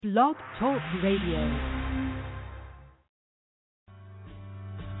Blog Talk Radio.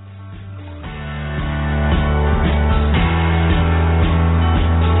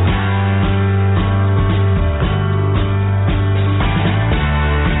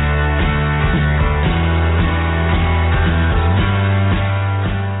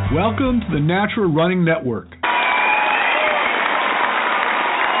 Welcome to the Natural Running Network.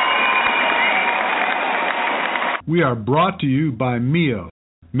 We are brought to you by Mio,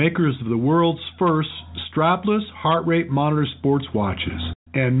 makers of the world's first strapless heart rate monitor sports watches,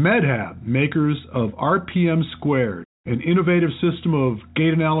 and MedHab, makers of RPM Squared, an innovative system of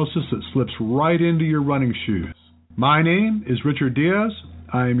gait analysis that slips right into your running shoes. My name is Richard Diaz.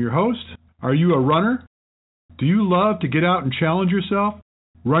 I am your host. Are you a runner? Do you love to get out and challenge yourself?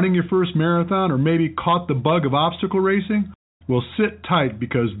 Running your first marathon, or maybe caught the bug of obstacle racing? Well, sit tight,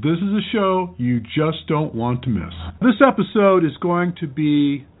 because this is a show you just don't want to miss. This episode is going to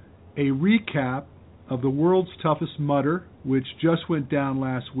be a recap of the world's toughest mudder, which just went down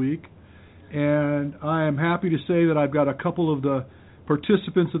last week. And I am happy to say that I've got a couple of the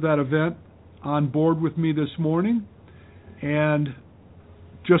participants of that event on board with me this morning. And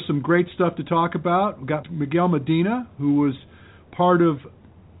just some great stuff to talk about. We've got Miguel Medina, who was part of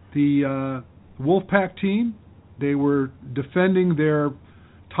the Wolfpack team. They were defending their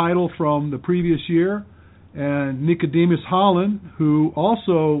title from the previous year. And Nickademus Hollon, who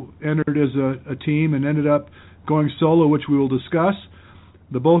also entered as a team and ended up going solo, which we will discuss.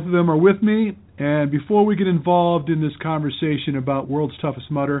 The both of them are with me. And before we get involved in this conversation about World's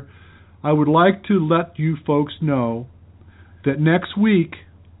Toughest Mudder, I would like to let you folks know that next week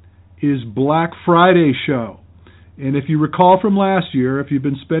is Black Friday show. And if you recall from last year, if you've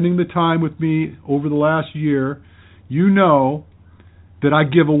been spending the time with me over the last year, you know that I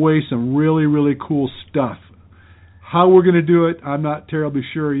give away some really, really cool stuff. How we're going to do it, I'm not terribly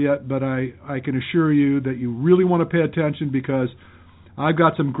sure yet, but I can assure you that you really want to pay attention, because I've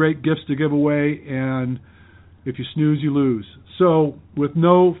got some great gifts to give away, and if you snooze, you lose. So, with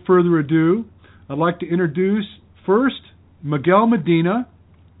no further ado, I'd like to introduce first Miguel Medina.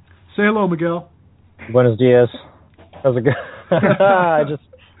 Say hello, Miguel. Buenos dias. How's it going?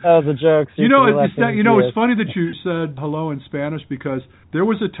 That was a joke. It's funny that you said hello in Spanish, because there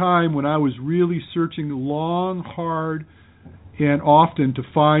was a time when I was really searching long, hard, and often to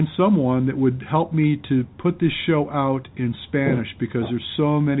find someone that would help me to put this show out in Spanish, because there's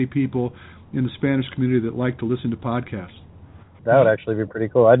so many people in the Spanish community that like to listen to podcasts. That would actually be pretty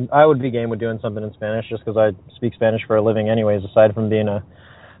cool. I would be game with doing something in Spanish, just because I speak Spanish for a living anyways, aside from being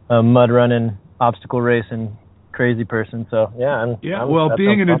a mud running, obstacle racing crazy person. So I'm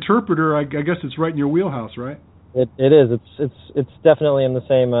being an interpreter, I guess it's right in your wheelhouse, right? It is. It's definitely in the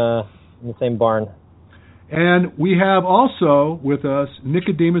same barn. And we have also with us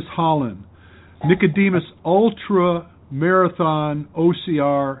Nickademus Hollon. Nickademus Ultra Marathon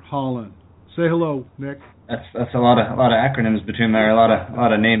OCR Hollon. Say hello, Nick. That's a lot of acronyms between there, a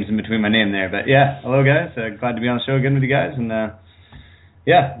lot of names in between my name there. But yeah, hello guys. Glad to be on the show again with you guys, and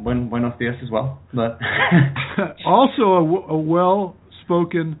buenos dias as well. But also a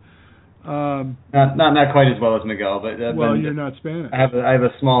well-spoken. Not quite as well as Miguel, but you're not Spanish. I have a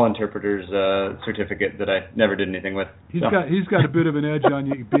small interpreter's certificate that I never did anything with. He's got a bit of an edge on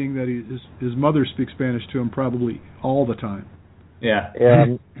you, being that his mother speaks Spanish to him probably all the time. Yeah.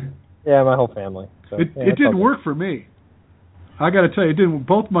 Yeah, my whole family. So, it didn't work for me. I got to tell you, it didn't.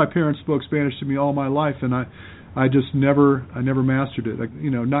 Both my parents spoke Spanish to me all my life, and I just never mastered it.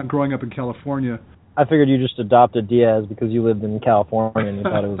 Not growing up in California. I figured you just adopted Diaz because you lived in California and you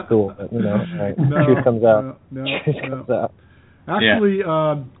thought it was cool. But, truth comes out. Comes out. Actually,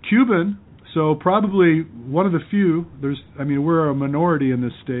 Cuban, so probably one of the few. We're a minority in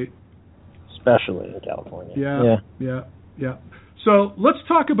this state. Especially in California. Yeah. So let's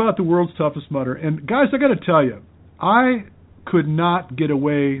talk about the world's toughest mudder. And guys, I got to tell you, I could not get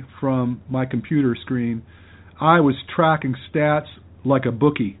away from my computer screen. I was tracking stats like a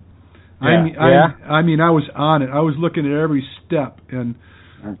bookie. I was on it. I was looking at every step, and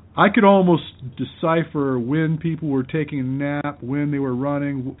I could almost decipher when people were taking a nap, when they were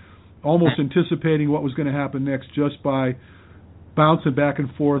running, almost anticipating what was going to happen next, just by bouncing back and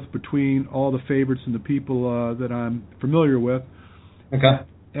forth between all the favorites and the people that I'm familiar with. Okay.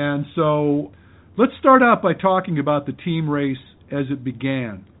 And so let's start out by talking about the team race as it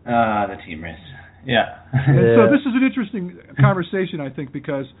began. The team race. Yeah. And so this is an interesting conversation, I think,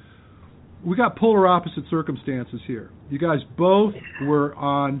 because we got polar opposite circumstances here. You guys both were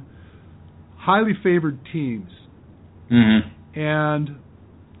on highly favored teams. Mm-hmm. And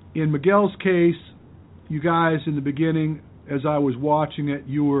in Miguel's case, you guys in the beginning as I was watching it,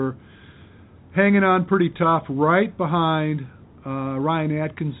 you were hanging on pretty tough, right behind Ryan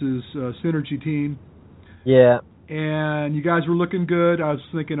Atkins' Synergy team. Yeah. And you guys were looking good. I was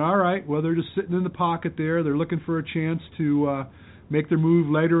thinking, all right, well, they're just sitting in the pocket there. They're looking for a chance to make their move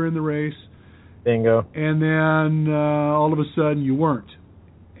later in the race. Bingo. And then all of a sudden you weren't.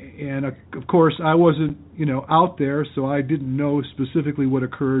 And, of course, I wasn't, out there, so I didn't know specifically what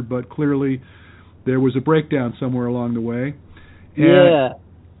occurred, but clearly there was a breakdown somewhere along the way. And,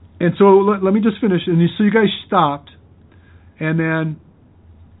 And so let me just finish. And so you guys stopped, and then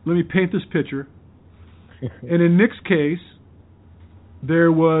let me paint this picture. And in Nick's case,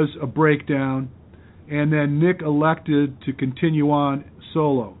 there was a breakdown, and then Nick elected to continue on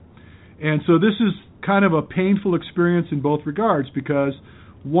solo. And so this is kind of a painful experience in both regards because,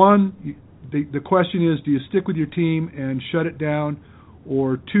 one, the question is, do you stick with your team and shut it down?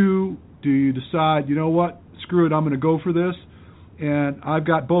 Or two, do you decide, you know what, screw it, I'm going to go for this? And I've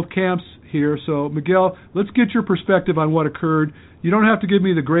got both camps here. So, Miguel, let's get your perspective on what occurred. You don't have to give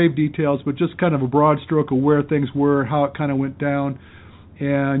me the grave details, but just kind of a broad stroke of where things were, how it kind of went down,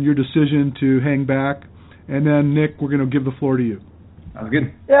 and your decision to hang back. And then, Nick, we're going to give the floor to you. Sounds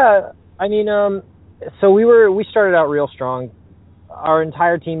good. Yeah, I mean, so we started out real strong. Our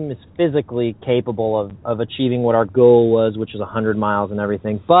entire team is physically capable of achieving what our goal was, which is 100 miles and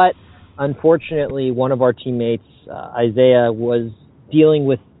everything. But unfortunately, one of our teammates, Isaiah, was dealing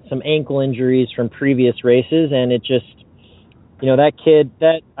with some ankle injuries from previous races, and it just, that kid,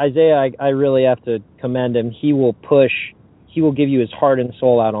 that Isaiah, I really have to commend him. He will push. He will give you his heart and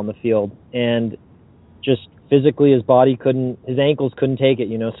soul out on the field, and just physically his ankles couldn't take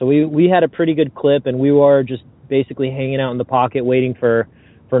it, So we had a pretty good clip, and we were just basically hanging out in the pocket waiting for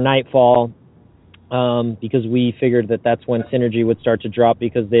nightfall because we figured that's when Synergy would start to drop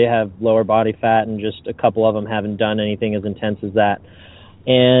because they have lower body fat and just a couple of them haven't done anything as intense as that.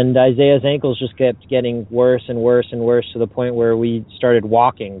 And Isaiah's ankles just kept getting worse and worse and worse to the point where we started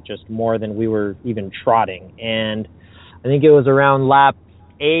walking just more than we were even trotting. And I think it was around lap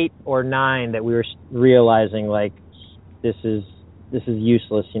 8 or 9 that we were realizing, like, this is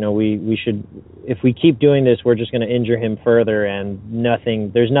useless. We should, if we keep doing this, we're just going to injure him further, and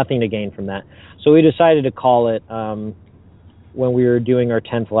there's nothing to gain from that. So we decided to call it when we were doing our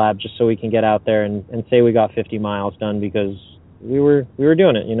 10th lap, just so we can get out there and say we got 50 miles done, because we were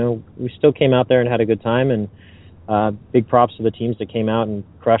doing it. We still came out there and had a good time, and big props to the teams that came out and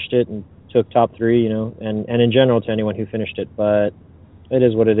crushed it and took top 3, and in general to anyone who finished it. But it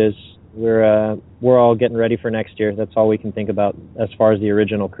is what it is. We're all getting ready for next year. That's all we can think about as far as the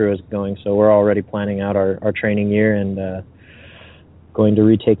original crew is going. So we're already planning out our training year and going to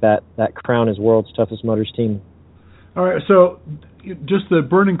retake that crown as world's toughest motors team. All right. So just the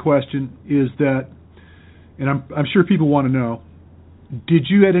burning question is that, and I'm sure people want to know, did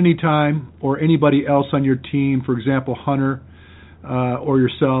you at any time or anybody else on your team, for example, Hunter or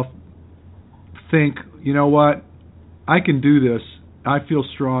yourself, think, you know what, I can do this. I feel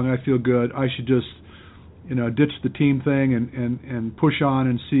strong. I feel good. I should just, ditch the team thing and push on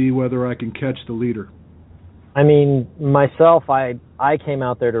and see whether I can catch the leader. I mean, myself, I came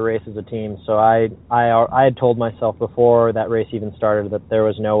out there to race as a team, so I had told myself before that race even started that there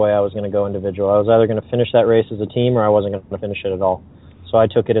was no way I was going to go individual. I was either going to finish that race as a team or I wasn't going to finish it at all. So I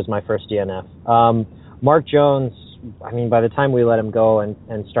took it as my first DNF. Mark Jones, I mean, by the time we let him go and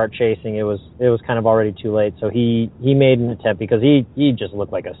start chasing, it was kind of already too late. So he made an attempt because he just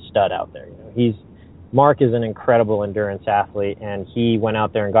looked like a stud out there. Mark is an incredible endurance athlete, and he went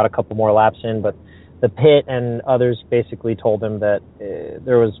out there and got a couple more laps in, but the pit and others basically told him that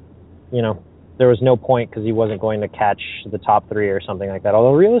there was no point because he wasn't going to catch the top 3 or something like that.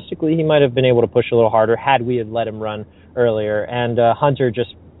 Although realistically, he might have been able to push a little harder had we had let him run earlier. And Hunter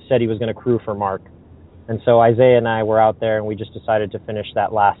just said he was going to crew for Mark. And so Isaiah and I were out there, and we just decided to finish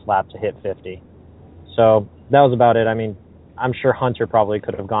that last lap to hit 50. So that was about it. I mean, I'm sure Hunter probably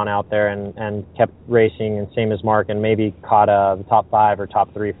could have gone out there and kept racing, and same as Mark, and maybe caught the top 5 or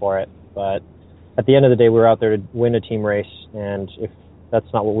top 3 for it. But at the end of the day, we were out there to win a team race, and if that's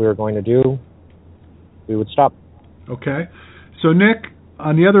not what we were going to do, we would stop. Okay. So, Nick,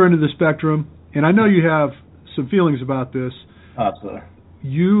 on the other end of the spectrum, and I know you have some feelings about this. Absolutely.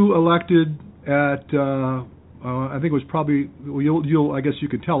 You elected at, I think it was probably, you'll I guess you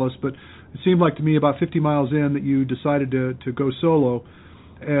could tell us, but it seemed like to me about 50 miles in that you decided to go solo.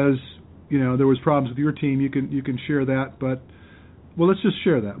 As, there was problems with your team. You can share that, but, well, let's just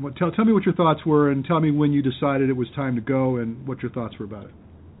share that. Tell me what your thoughts were, and tell me when you decided it was time to go and what your thoughts were about it.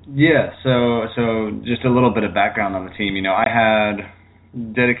 Yeah, so just a little bit of background on the team. I had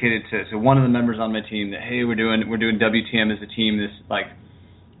dedicated to one of the members on my team that, hey, we're doing WTM as a team. This like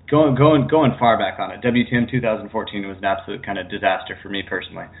going far back on it. WTM 2014 was an absolute kind of disaster for me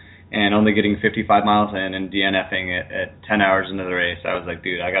personally, and only getting 55 miles in and DNFing at 10 hours into the race, I was like,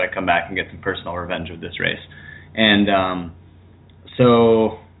 dude, I got to come back and get some personal revenge with this race. And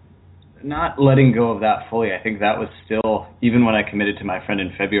so not letting go of that fully, I think that was still, even when I committed to my friend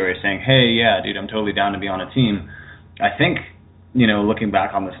in February saying, hey, yeah, dude, I'm totally down to be on a team, I think, looking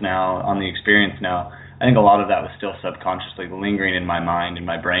back on this now, on the experience now, I think a lot of that was still subconsciously lingering in my mind and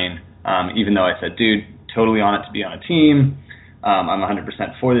my brain, even though I said, dude, totally on it to be on a team. I'm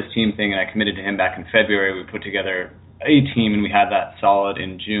 100% for this team thing, and I committed to him back in February. We put together a team, and we had that solid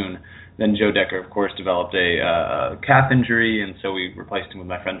in June. Then Joe Decker, of course, developed a calf injury, and so we replaced him with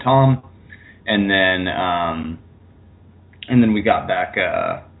my friend Tom. And then we got back.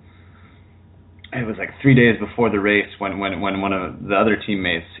 It was like 3 days before the race when one of the other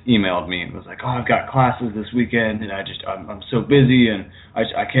teammates emailed me and was like, "Oh, I've got classes this weekend, and I'm so busy, and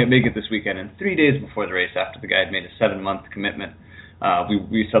I can't make it this weekend." And 3 days before the race, after the guy had made a 7-month commitment,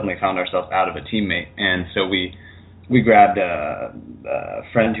 we suddenly found ourselves out of a teammate, and so we grabbed a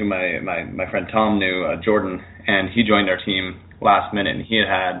friend who my friend Tom knew, Jordan, and he joined our team last minute, and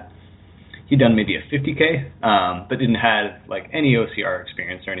he'd done maybe a 50K, but didn't have like any OCR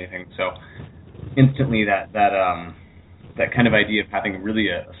experience or anything. So instantly that kind of idea of having really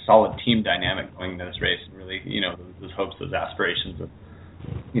a solid team dynamic going into this race, and really, those hopes, those aspirations of,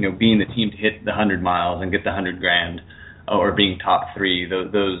 being the team to hit the 100 miles and get the 100 grand, or being top 3,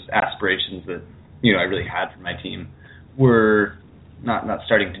 those aspirations that, I really had for my team were not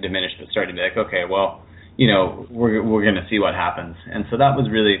starting to diminish, but starting to be like, okay, well, we're going to see what happens. And so that was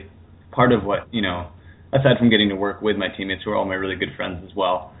really part of what, aside from getting to work with my teammates who are all my really good friends as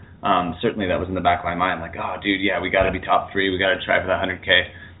well, certainly that was in the back of my mind, like, oh, dude, yeah, we got to be top 3, we got to try for that 100K.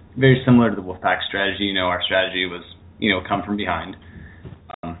 Very similar to the Wolfpack strategy. Our strategy was, come from behind.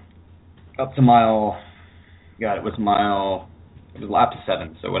 Up to it was lap to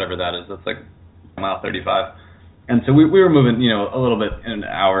 7, so whatever that is, that's like mile 35. And so we were moving, a little bit in an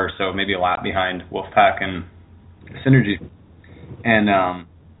hour or so, maybe a lap behind Wolfpack and Synergy. And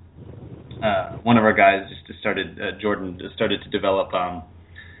one of our guys Jordan started to develop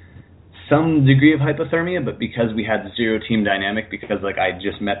some degree of hypothermia, but because we had zero team dynamic, because like I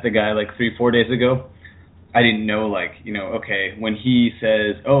just met the guy like 3-4 days ago, I didn't know, okay, when he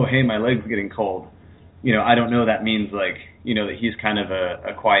says, oh, hey, my leg's getting cold, I don't know that means like, that he's kind of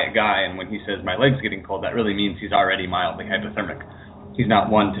a quiet guy, and when he says my leg's getting cold, that really means he's already mildly hypothermic. He's not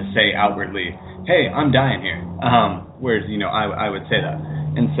one to say outwardly, hey, I'm dying here, whereas, I would say that.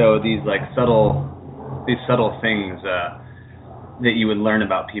 And so these subtle things that you would learn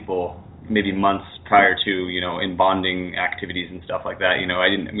about people maybe months prior to, in bonding activities and stuff like that,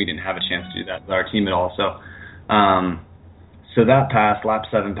 we didn't have a chance to do that with our team at all. So that passed, lap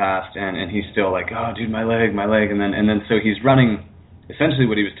 7 passed, and he's still like, oh, dude, my leg, and then so he's running. Essentially,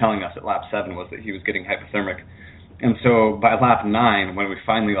 what he was telling us at lap 7 was that he was getting hypothermic, and so by lap 9, when we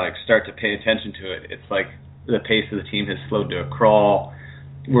finally start to pay attention to it, it's like the pace of the team has slowed to a crawl.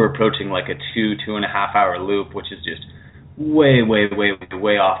 We're approaching like a 2.5 hour loop, which is just way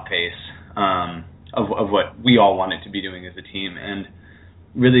off pace of what we all wanted to be doing as a team. And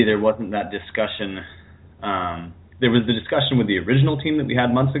really, there wasn't that discussion. There was the discussion with the original team that we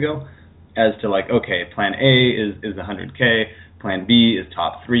had months ago as to okay, plan A is 100K, plan B is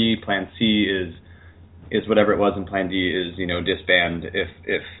top 3, plan C is whatever it was, and plan D is disband if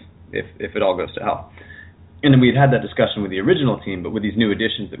it all goes to hell. And then we'd had that discussion with the original team, but with these new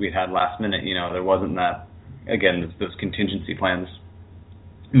additions that we'd had last minute, there wasn't that, again, those contingency plans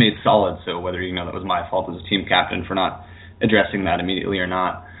made solid. So whether, that was my fault as a team captain for not addressing that immediately or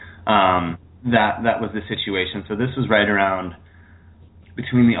not, that was the situation. So this was right around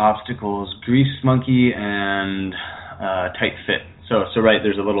between the obstacles, Grease Monkey and Tight Fit. So right,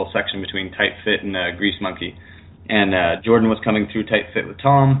 there's a little section between Tight Fit and Grease Monkey. And Jordan was coming through Tight Fit with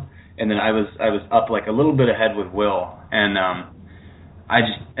Tom. And then I was up a little bit ahead with Will, and I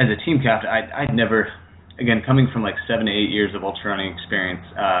just, as a team captain, I'd never, again, coming from 7 to 8 years of ultra running experience,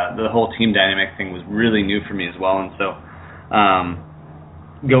 the whole team dynamic thing was really new for me as well. And so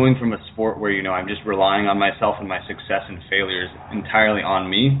going from a sport where I'm just relying on myself and my success and failures entirely on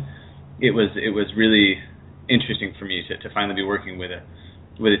me, it was really interesting for me to finally be working with a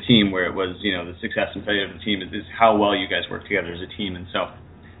team where it was the success and failure of the team is how well you guys work together as a team. And so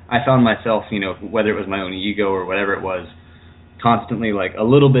I found myself, whether it was my own ego or whatever it was, constantly a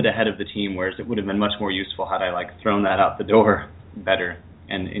little bit ahead of the team, whereas it would have been much more useful had I thrown that out the door better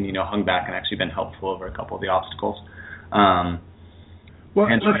and hung back and actually been helpful over a couple of the obstacles. Well,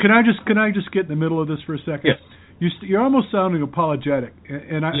 can I just get in the middle of this for a second? Yeah. You're almost sounding apologetic,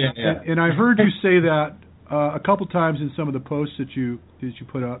 and I heard you say that a couple times in some of the posts that you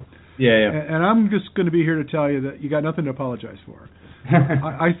put up. Yeah. And I'm just going to be here to tell you that you got nothing to apologize for.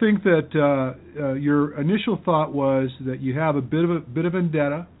 I think that your initial thought was that you have a bit of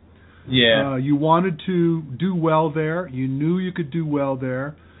vendetta. Yeah. You wanted to do well there. You knew you could do well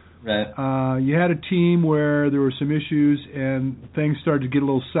there. Right. You had a team where there were some issues and things started to get a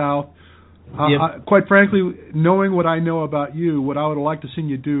little south. Quite frankly, knowing what I know about you, what I would like to see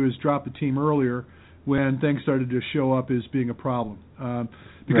you do is drop the team earlier when things started to show up as being a problem.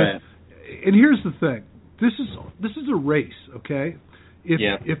 Because, and here's the thing: this is a race, okay?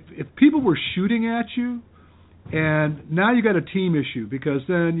 If people were shooting at you, and now you got a team issue because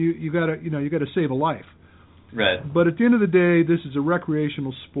then you got to save a life. Right. But at the end of the day, this is a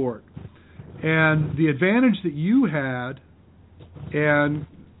recreational sport, and the advantage that you had, and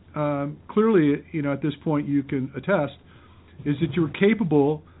clearly, at this point you can attest, is that you were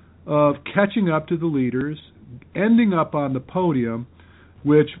capable of catching up to the leaders, ending up on the podium,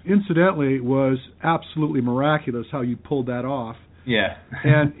 which incidentally was absolutely miraculous how you pulled that off. Yeah.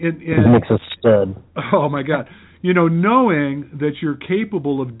 And it makes a stud. Oh my God. Knowing that you're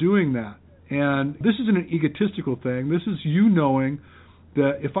capable of doing that. And this isn't an egotistical thing. This is you knowing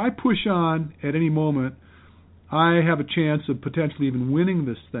that if I push on at any moment, I have a chance of potentially even winning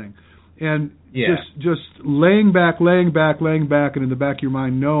this thing. And just laying back, and in the back of your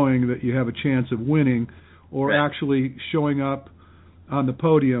mind knowing that you have a chance of winning or actually showing up on the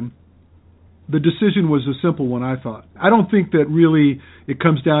podium, the decision was a simple one, I thought. I don't think that really it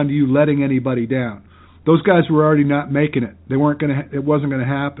comes down to you letting anybody down. Those guys were already not making it. They weren't going to. It wasn't going to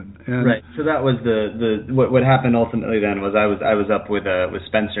happen. And right. So that was what happened ultimately. Then was I was up with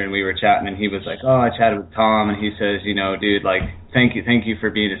Spencer and we were chatting and he was like, oh, I chatted with Tom and he says, dude, like thank you for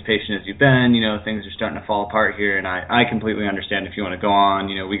being as patient as you've been. Things are starting to fall apart here and I completely understand if you want to go on.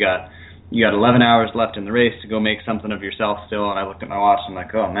 You got 11 hours left in the race to go make something of yourself still. And I looked at my watch and I'm like,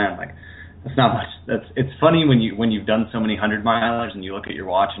 oh man, like that's not much. It's funny when you've done so many 100-milers and you look at your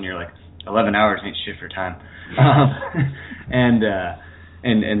watch and you're like, 11 hours ain't shit for time. And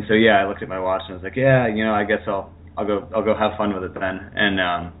so I looked at my watch and I was like, I guess I'll go have fun with it then. And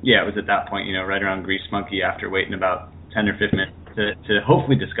it was at that point, right around Grease Monkey after waiting about 10 or 15 minutes to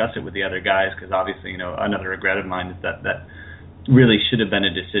hopefully discuss it with the other guys, because obviously, another regret of mine is that really should have been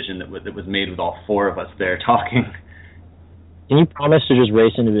a decision that was made with all four of us there talking. Can you promise to just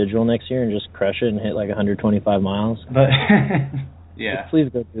race individual next year and just crush it and hit like 125 miles? But yeah. Please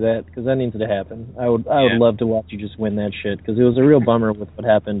go through that, because that needs to happen. I would love to watch you just win that shit, because it was a real bummer with what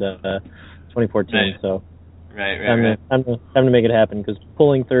happened 2014. Right. So right. Time to make it happen, because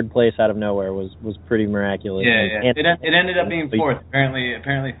pulling third place out of nowhere was pretty miraculous. Yeah. It ended up being fourth. Apparently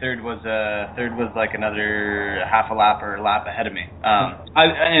third was like another half a lap or a lap ahead of me.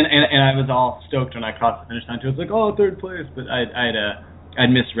 I was all stoked when I crossed the finish line too. I was like, oh, third place, but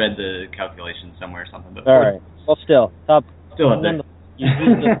I'd misread the calculation somewhere or something. But all right. Well, still top. Still up there.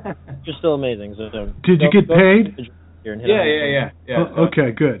 You're still amazing. So did you get paid? Yeah.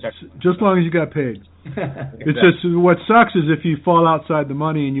 Okay, good. Just as long as you got paid. It's just what sucks is if you fall outside the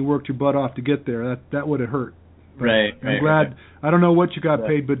money and you worked your butt off to get there. That would have hurt. Right. I'm glad. Right. I don't know what you got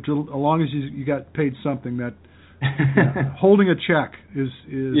paid, but as long as you got paid something, that holding a check is.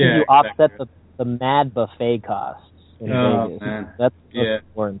 You offset the mad buffet costs in Vegas. Man. That's the most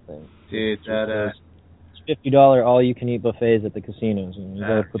important thing. Dude, that. $50 all-you-can-eat buffets at the casinos, and you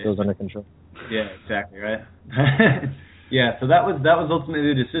got to put those under control. Yeah, exactly right. So that was ultimately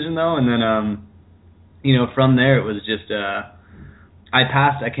the decision, though, and then from there it was just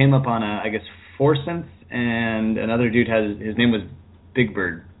I came up on I guess Forsyth, and another dude his name was Big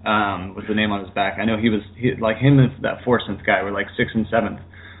Bird was the name on his back. I know he like him and that Forsyth guy were like 6th and 7th,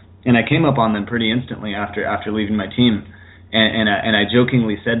 and I came up on them pretty instantly after leaving my team. And I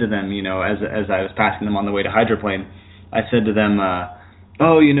jokingly said to them, as I was passing them on the way to hydroplane, I said to them, I'm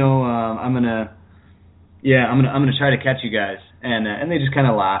gonna try to catch you guys, and they just kind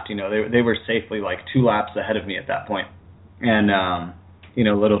of laughed. They were safely like 2 laps ahead of me at that point, and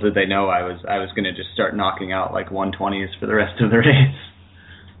little did they know I was gonna just start knocking out like 120s for the rest of the race.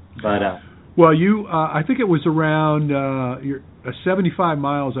 But well, I think it was around 75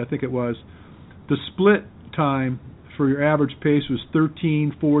 miles. I think it was the split time. For your average pace was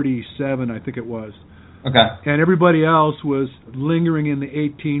 13:47, I think it was. Okay. And everybody else was lingering in the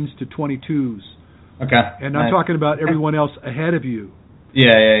 18s to 22s. Okay. And I'm talking about everyone else ahead of you.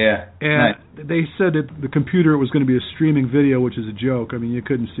 Yeah. And nice. they said that the computer was going to be a streaming video, which is a joke. I mean, you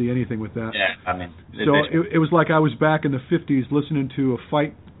couldn't see anything with that. Yeah, I mean. It was like I was back in the 50s listening to a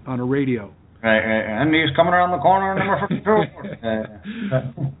fight on a radio. Right. And he's coming around the corner, number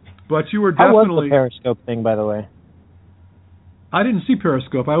 52. But you were definitely... How was the Periscope thing, by the way? I didn't see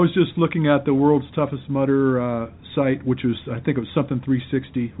Periscope. I was just looking at the World's Toughest Mudder site, which was, I think it was something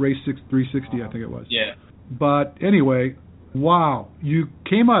 360, Race 360, I think it was. Yeah. But anyway, wow, you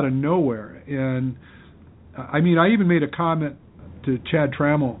came out of nowhere. And, I mean, I even made a comment to Chad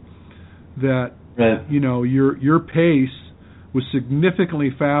Trammell that, your pace was significantly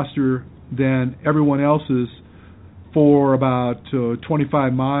faster than everyone else's for about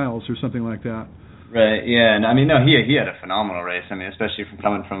 25 miles or something like that. Right, yeah, and I mean, no, he had a phenomenal race. I mean, especially from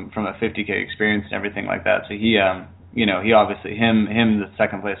coming from a 50K experience and everything like that. So he obviously, him, the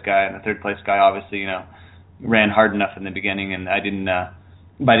second place guy and the third place guy, obviously, ran hard enough in the beginning, and I didn't.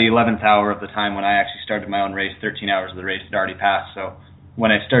 By the 11th hour of the time when I actually started my own race, 13 hours of the race had already passed. So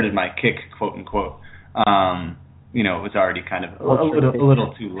when I started my kick, quote unquote, it was already kind of a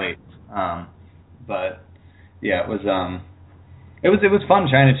little too late. But yeah, it was fun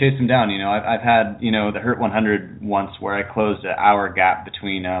trying to chase him down. I've had the Hurt 100 once where I closed an hour gap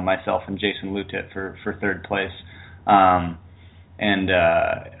between myself and Jason Lutet for third place, and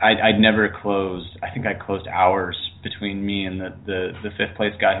I'd never closed. I think I closed hours between me and the fifth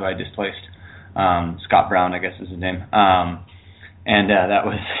place guy who I displaced, Scott Brown, I guess is his name, and that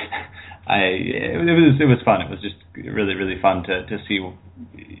was it was fun. It was just really, really fun to see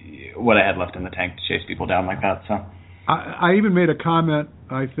what I had left in the tank to chase people down like that. So. I even made a comment,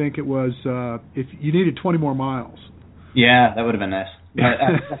 I think it was, if you needed 20 more miles. Yeah, that would have been nice.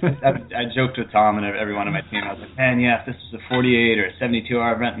 I joked with Tom and everyone on my team. I was like, man, yeah, if this was a 48 or a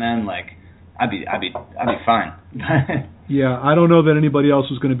 72-hour event, man, like, I'd be fine. Yeah, I don't know that anybody else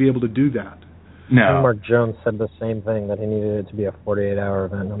was going to be able to do that. No. Mark Jones said the same thing, that he needed it to be a 48-hour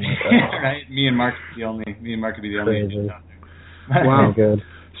event. I'm like, right. Me and Mark could be the only. Wow. Good.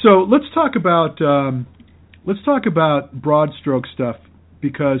 So let's talk about broad stroke stuff,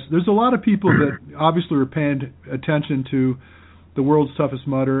 because there's a lot of people that obviously are paying attention to the World's Toughest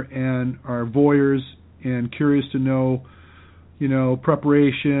Mudder and are voyeurs and curious to know,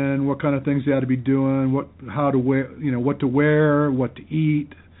 preparation, what kind of things they ought to be doing, what to wear, what to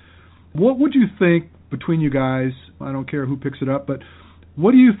eat. What would you think, between you guys, I don't care who picks it up, but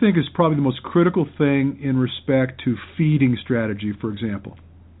what do you think is probably the most critical thing in respect to feeding strategy, for example?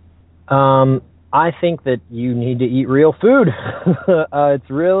 I think that you need to eat real food. It's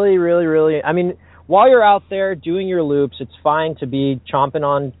really, really, really, I mean, while you're out there doing your loops, it's fine to be chomping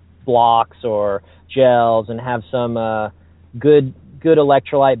on blocks or gels and have some good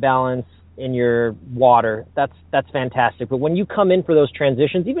electrolyte balance in your water. That's fantastic. But when you come in for those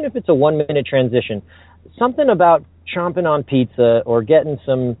transitions, even if it's a 1-minute transition, something about chomping on pizza or getting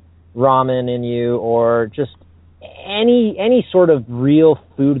some ramen in you, or just any sort of real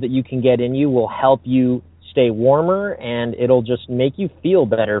food that you can get in you will help you stay warmer, and it'll just make you feel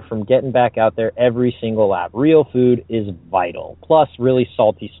better from getting back out there every single lap. Real food is vital. Plus really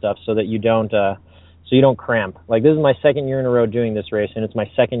salty stuff so that you don't cramp. Like, this is my second year in a row doing this race, and it's my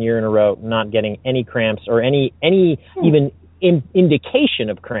second year in a row not getting any cramps or any even indication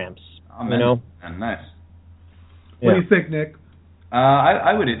of cramps. Oh, man. Nice. What do you think, Nick?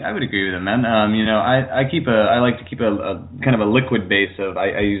 I would agree with him, man. I like to keep a kind of a liquid base of.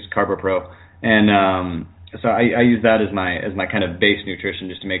 I use CarboPro, and so I use that as my kind of base nutrition,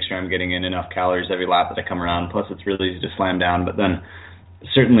 just to make sure I'm getting in enough calories every lap that I come around. Plus, it's really easy to slam down. But then,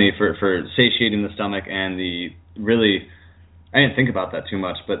 certainly for satiating the stomach and I didn't think about that too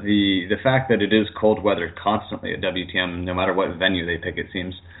much, but the fact that it is cold weather constantly at WTM, no matter what venue they pick, it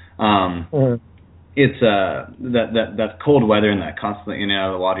seems. It's that cold weather and that constantly in and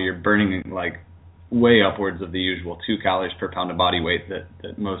out of the water, you're burning like way upwards of the usual 2 calories per pound of body weight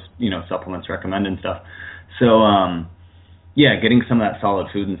that most supplements recommend and stuff. So getting some of that solid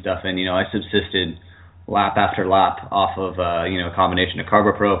food and stuff in. I subsisted lap after lap off of a combination of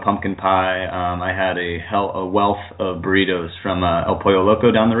CarboPro, pumpkin pie. I had a wealth of burritos from El Pollo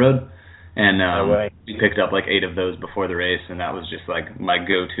Loco down the road. And we picked up like 8 of those before the race, and that was just like my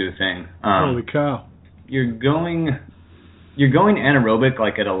go-to thing. Holy cow! You're going anaerobic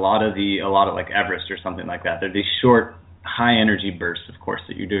like at a lot of like Everest or something like that. They're these short, high energy bursts, of course,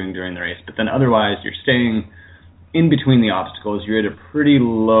 that you're doing during the race. But then otherwise, you're staying in between the obstacles. You're at a pretty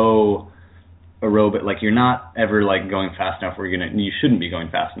low aerobic. Like, you're not ever like going fast enough where you shouldn't be going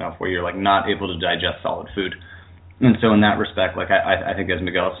fast enough where you're like not able to digest solid food. And so in that respect, like I think as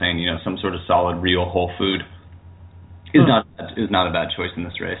Miguel is saying, some sort of solid, real whole food is not a bad choice in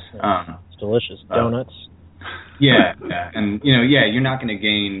this race. It's delicious. Donuts. Yeah, and you're not going to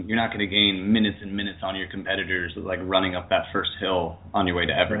gain minutes and minutes on your competitors like running up that first hill on your way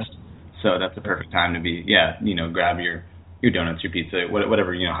to Everest. So that's the perfect time to be, grab your donuts, your pizza,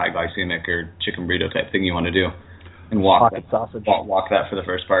 whatever high glycemic or chicken burrito type thing you want to do, and walk that for the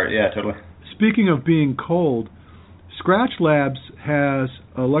first part. Yeah, totally. Speaking of being cold, Scratch Labs has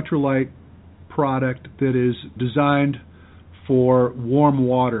an electrolyte product that is designed for warm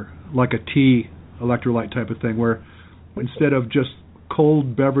water, like a tea electrolyte type of thing, where instead of just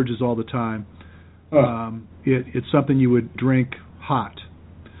cold beverages all the time, it's something you would drink hot.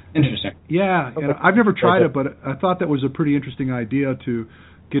 Interesting. Yeah, and I've never tried it, but I thought that was a pretty interesting idea to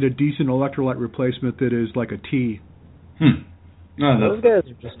get a decent electrolyte replacement that is like a tea. No, those guys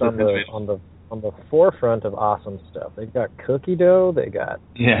are just on the forefront of awesome stuff. They got cookie dough, they got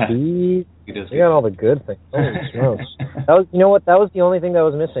tea, they got all the good things. Holy smokes! That was the only thing that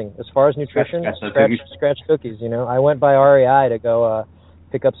was missing as far as nutrition. Scratch cookies. I went by REI to go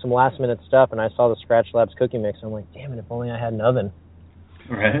pick up some last minute stuff, and I saw the Scratch Labs cookie mix. I'm like, damn it! If only I had an oven.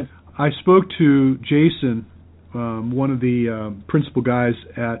 Right. I spoke to Jason, one of the principal guys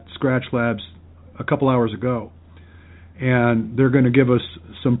at Scratch Labs, a couple hours ago, and they're going to give us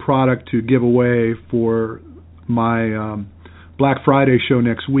some product to give away for my Black Friday show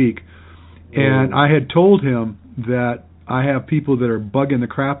next week. And I had told him that I have people that are bugging the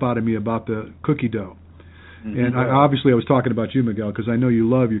crap out of me about the cookie dough. And I was talking about you, Miguel, because I know you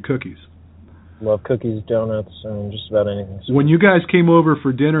love your cookies. Love cookies, donuts, and just about anything. When you guys came over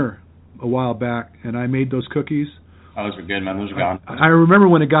for dinner a while back, and I made those cookies. Oh, those were good, man. Those were gone. I remember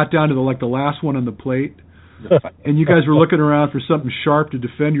when it got down to the last one on the plate, and you guys were looking around for something sharp to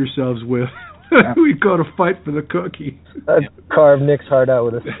defend yourselves with. We'd go to fight for the cookie. I carved Nick's heart out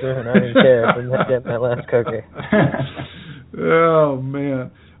with a spoon. I didn't care. I didn't get my last cookie. Oh,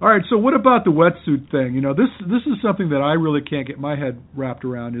 man. All right, so what about the wetsuit thing? This is something that I really can't get my head wrapped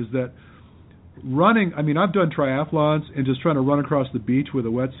around, is that running, I've done triathlons, and just trying to run across the beach with a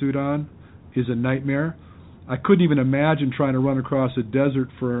wetsuit on is a nightmare. I couldn't even imagine trying to run across a desert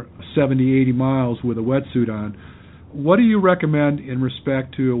for 70, 80 miles with a wetsuit on. What do you recommend in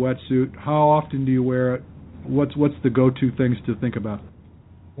respect to a wetsuit? How often do you wear it? What's the go-to things to think about?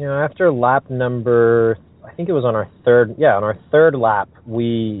 After lap number, I think it was on our third lap,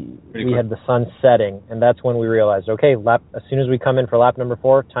 we had the sun setting, and that's when we realized, okay, as soon as we come in for lap number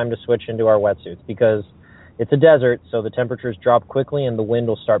 4, time to switch into our wetsuits, because it's a desert, so the temperatures drop quickly and the wind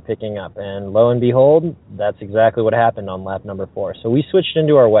will start picking up. And lo and behold, that's exactly what happened on lap number 4. So we switched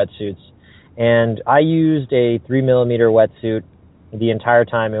into our wetsuits, and I used a 3mm wetsuit the entire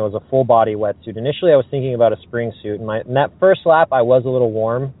time. It was a full-body wetsuit. Initially, I was thinking about a spring suit. In that first lap, I was a little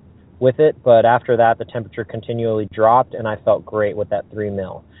warm with it, but after that, the temperature continually dropped, and I felt great with that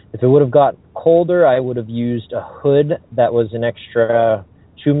 3mm. If it would have got colder, I would have used a hood that was an extra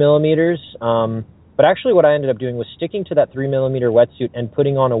 2mm. But actually what I ended up doing was sticking to that 3mm wetsuit and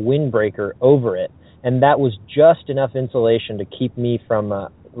putting on a windbreaker over it. And that was just enough insulation to keep me from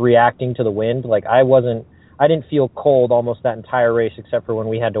reacting to the wind. I didn't feel cold almost that entire race, except for when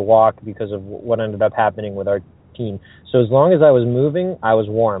we had to walk because of what ended up happening with our team. So as long as I was moving, I was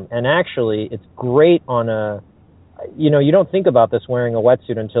warm. And actually, it's great on you don't think about this wearing a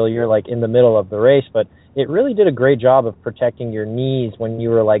wetsuit until you're in the middle of the race, but it really did a great job of protecting your knees when you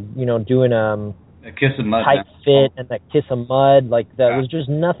were doing a kiss of mud, tight fit and that kiss of mud, that was just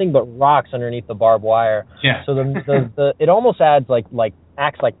nothing but rocks underneath the barbed wire. Yeah. So the it almost adds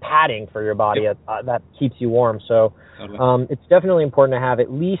acts like padding for your body. Yep. That keeps you warm. So it's definitely important to have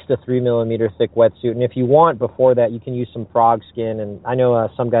at least a 3mm thick wetsuit. And if you want, before that, you can use some frog skin. And I know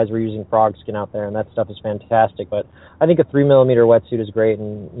some guys were using frog skin out there, and that stuff is fantastic. But I think a 3mm wetsuit is great.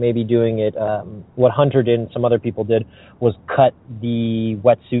 And maybe doing it, what Hunter did and some other people did, was cut the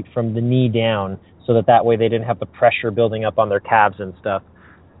wetsuit from the knee down, so that way they didn't have the pressure building up on their calves and stuff.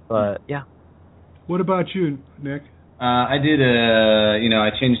 But yeah. What about you, Nick? I did I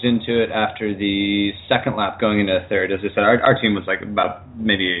changed into it after the second lap going into a third. As I said, our team was about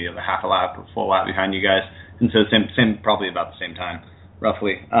maybe half a lap or full lap behind you guys, and so same probably about the same time,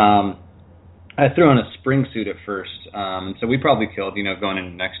 roughly. I threw on a spring suit at first, so we probably killed, going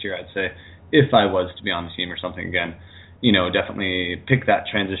into next year, I'd say, if I was to be on the team or something again. Definitely pick that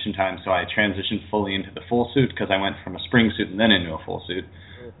transition time. So I transitioned fully into the full suit because I went from a spring suit and then into a full suit.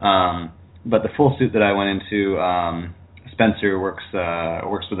 But the full suit that I went into, Spencer works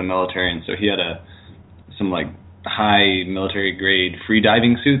with the military, and so he had some high military grade free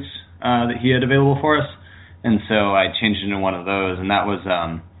diving suits that he had available for us, and so I changed into one of those, and that was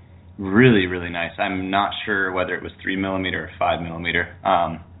really, really nice. I'm not sure whether it was 3mm or 5mm.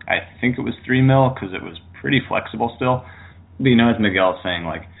 I think it was 3mm because it was pretty flexible still. But, as Miguel was saying,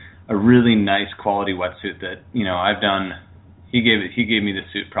 like, a really nice quality wetsuit that, I've done. He gave me the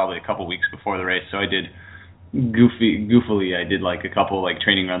suit probably a couple weeks before the race, so I did goofily. I did like a couple like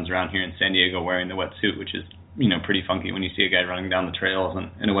training runs around here in San Diego wearing the wetsuit, which is pretty funky when you see a guy running down the trails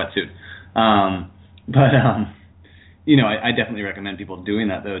in a wetsuit. I definitely recommend people doing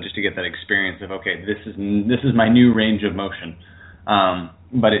that though, just to get that experience of, okay, this is my new range of motion.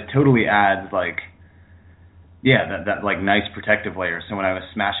 But it totally adds that like nice protective layer. So when I was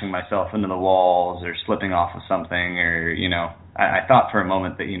smashing myself into the walls or slipping off of something, or I thought for a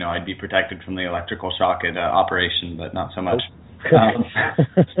moment that I'd be protected from the electrical shock at operation, but not so much.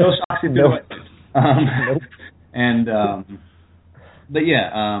 Still shocks you through the wetsuit. And but yeah,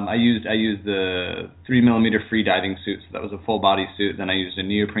 I used the 3mm free diving suit, so that was a full body suit. Then I used a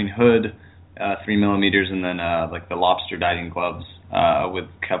neoprene hood, 3mm, and then like the lobster diving gloves with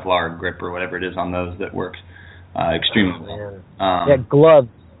Kevlar grip or whatever it is on those that worked extremely well. Gloves.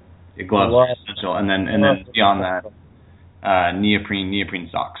 Yeah, gloves are essential, and then beyond that, neoprene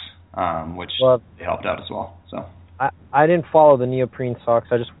socks, which helped out as well. So I didn't follow the neoprene socks.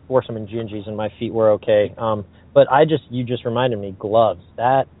 I just wore some in Gingies, and my feet were okay. But you just reminded me, gloves.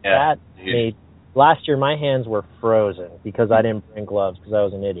 That made last year my hands were frozen because I didn't bring gloves because I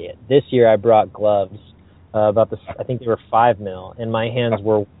was an idiot. This year I brought gloves, I think they were 5mm, and my hands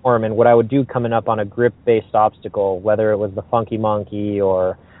were warm. And what I would do coming up on a grip-based obstacle, whether it was the Funky Monkey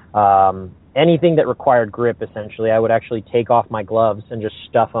or anything that required grip, essentially, I would actually take off my gloves and just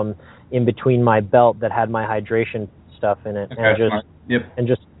stuff them in between my belt that had my hydration stuff in it, and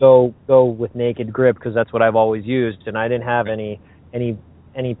just go with naked grip because that's what I've always used, and I didn't have any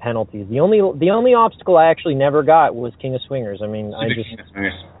penalties. The only obstacle I actually never got was King of Swingers. I mean, King of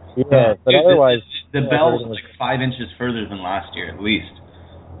Swingers. Yeah, but otherwise the bell was like 5 inches further than last year at least.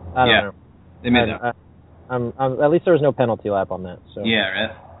 I don't know. They made that. At least there was no penalty lap on that. So. Yeah,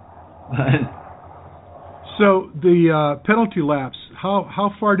 right. So the penalty laps,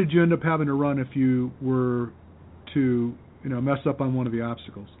 how far did you end up having to run if you were to mess up on one of the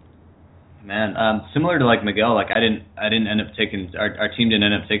obstacles? Man, similar to like Miguel, like I didn't end up taking, our team didn't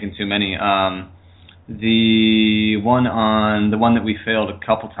end up taking too many. The one that we failed a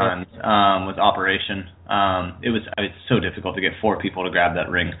couple times was Operation. It's so difficult to get 4 people to grab that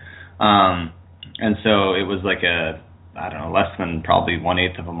ring, and so it was like less than probably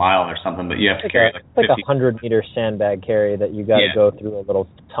 1/8 of a mile or something. But you have to carry like 50. Like a 100-meter sandbag carry that you got to go through a little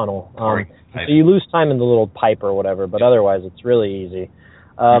tunnel. So you lose time in the little pipe or whatever, but otherwise it's really easy.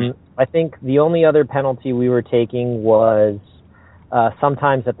 I think the only other penalty we were taking was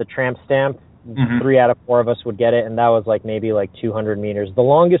sometimes at the tramp stamp, 3 out of 4 of us would get it, and that was like maybe like 200 meters. The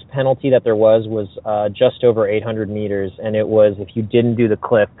longest penalty that there was just over 800 meters, and it was if you didn't do the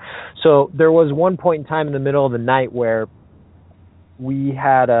cliff. So there was one point in time in the middle of the night where we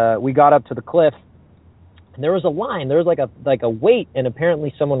got up to the cliff, and there was a line. There was like a wait, and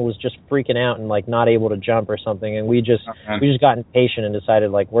apparently someone was just freaking out and like not able to jump or something. And we just got impatient and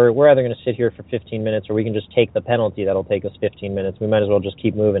decided like we're either going to sit here for 15 minutes or we can just take the penalty that'll take us 15 minutes. We might as well just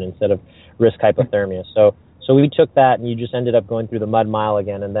keep moving instead of risk hypothermia. So we took that, and you just ended up going through the mud mile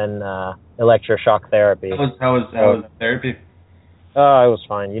again, and then electroshock therapy. How was therapy? It was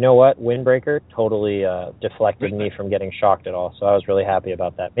fine. You know what? Windbreaker totally deflected me from getting shocked at all, so I was really happy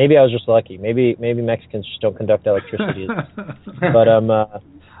about that. Maybe I was just lucky. Maybe Mexicans just don't conduct electricity. But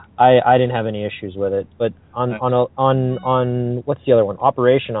I didn't have any issues with it. But on what's the other one?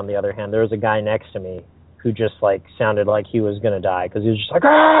 Operation, on the other hand, there was a guy next to me who just like sounded like he was gonna die because he was just like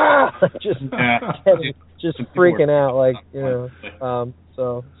just freaking out, like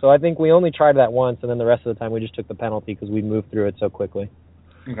So I think we only tried that once, and then the rest of the time we just took the penalty because we moved through it so quickly.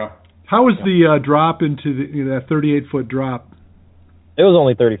 Okay. How was the drop into that 38-foot drop? It was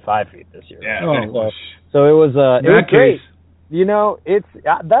only 35 feet this year. Yeah. So it was great. Case. It's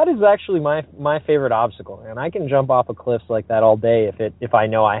that is actually my favorite obstacle, and I can jump off of cliffs like that all day if I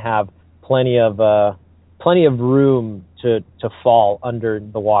know I have plenty of room to fall under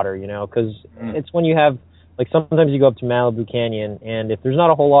the water, because it's when you have. Like sometimes you go up to Malibu Canyon, and if there's not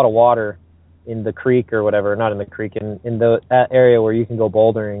a whole lot of water in the creek or whatever, not in the creek, in that area where you can go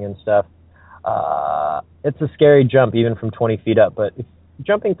bouldering and stuff, it's a scary jump even from 20 feet up. But if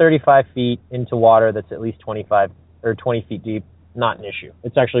jumping 35 feet into water that's at least 25 or 20 feet deep, not an issue.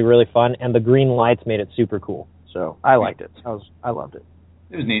 It's actually really fun, and the green lights made it super cool. So I liked it. I loved it.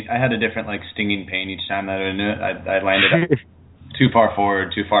 It was neat. I had a different stinging pain each time that I knew it. I landed up too far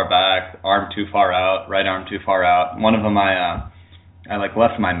forward, too far back, arm too far out, right arm too far out. One of them I I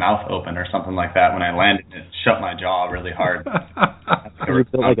left my mouth open or something like that when I landed. It shut my jaw really hard. You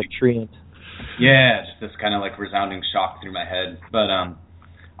built like a tree. Yeah, just this kind of resounding shock through my head. But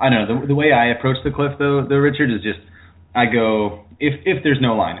I don't know. The way I approach the cliff though, Richard, is just I go if there's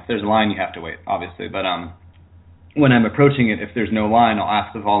no line. If there's a line, you have to wait, obviously. But when I'm approaching it, if there's no line, I'll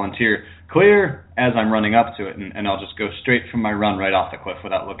ask the volunteer, clear, as I'm running up to it, and I'll just go straight from my run right off the cliff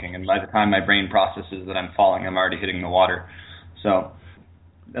without looking. And by the time my brain processes that I'm falling, I'm already hitting the water. So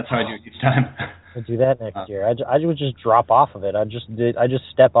that's how I do it each time. I'll do that next year. I would just drop off of it. I just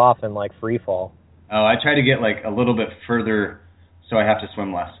step off and free fall. Oh, I try to get a little bit further, so I have to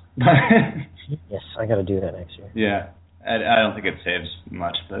swim less. Yes, I got to do that next year. Yeah, I don't think it saves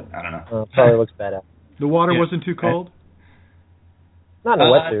much, but I don't know. Well, it probably looks bad. The water wasn't too cold? Not in a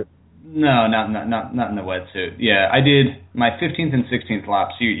wetsuit. No, not in the wetsuit. Yeah, I did my 15th and 16th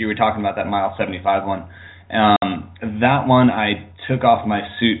laps. You were talking about that mile 75 one. That one I took off my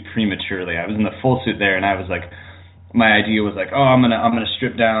suit prematurely. I was in the full suit there, and I was my idea was I'm gonna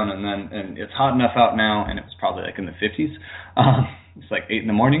strip down, and it's hot enough out now, and it was probably in the 50s. It's 8 in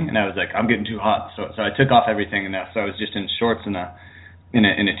the morning, and I was I'm getting too hot, so I took off everything, and so I was just in shorts and in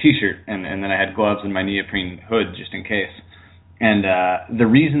a t-shirt, and then I had gloves and my neoprene hood just in case. And the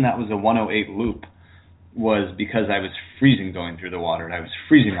reason that was a 108 loop was because I was freezing going through the water, and I was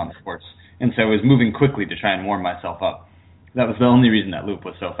freezing on the course. And so I was moving quickly to try and warm myself up. That was the only reason that loop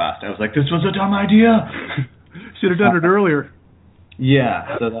was so fast. I was this was a dumb idea. Should have done it earlier.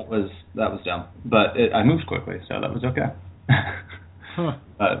 Yeah, so that was dumb. But I moved quickly, so that was okay. Huh.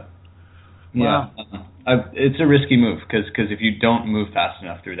 But, yeah, wow. It's a risky move, because if you don't move fast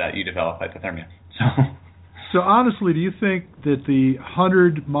enough through that, you develop hypothermia. So honestly, do you think that the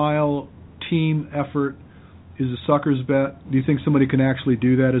 100-mile team effort is a sucker's bet? Do you think somebody can actually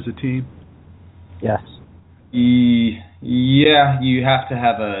do that as a team? Yes. Yeah, you have to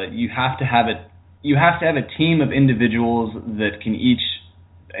have a team of individuals that can each,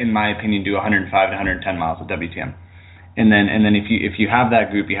 in my opinion, do 105 to 110 miles of WTM. And then if you have that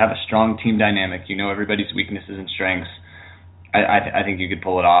group, you have a strong team dynamic. You know everybody's weaknesses and strengths. I think you could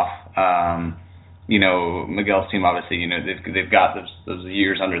pull it off. Miguel's team, obviously, they've got those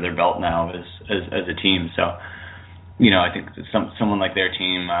years under their belt now as a team. So, I think someone like their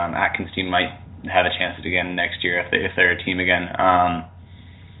team, Atkins' team, might have a chance at it again next year if they're a team again.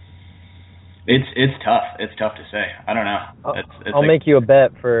 It's tough. It's tough to say. I don't know. I'll make you a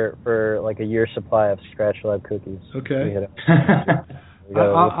bet for a year's supply of Scratch Lab cookies. Okay.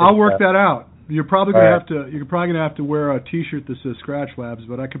 I'll work that out. You're probably gonna have to wear a T-shirt that says Scratch Labs,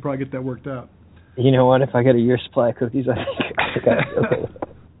 but I could probably get that worked out. You know what? If I get a year's supply of cookies, I think I'd be okay.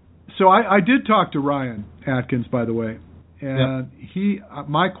 So I did talk to Ryan Atkins, by the way, and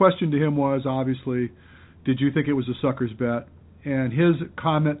my question to him was, obviously, did you think it was a sucker's bet? And his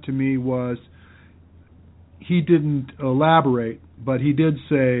comment to me was, he didn't elaborate, but he did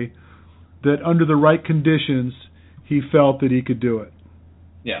say that under the right conditions, he felt that he could do it.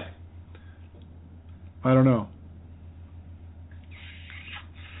 Yeah. I don't know.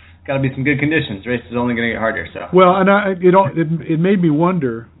 Got to be some good conditions. Race is only going to get harder. So. Well, and it made me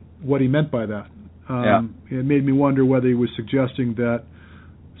wonder what he meant by that. It made me wonder whether he was suggesting that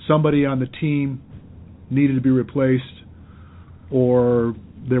somebody on the team needed to be replaced, or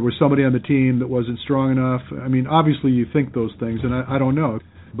there was somebody on the team that wasn't strong enough. I mean, obviously you think those things, and I don't know,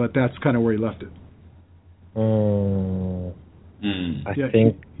 but that's kind of where he left it. I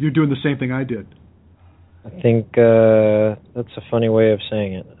think you're doing the same thing I did. I think that's a funny way of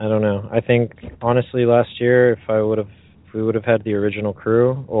saying it. I don't know. I think honestly, last year, if we would have had the original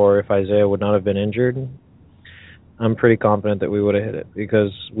crew, or if Isaiah would not have been injured, I'm pretty confident that we would have hit it,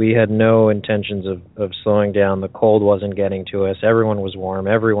 because we had no intentions of slowing down. The cold wasn't getting to us. Everyone was warm.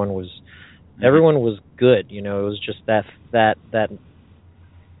 Everyone was good. It was just that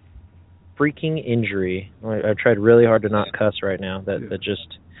freaking injury. I tried really hard to not cuss right now.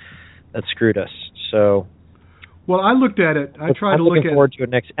 That screwed us. So. Well, I looked at it. I'm looking forward to it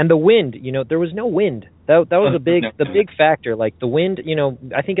next. And the wind, there was no wind. That was the big factor. Like the wind,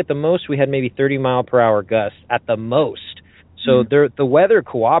 I think at the most we had maybe 30-mile-per-hour gusts at the most. So the weather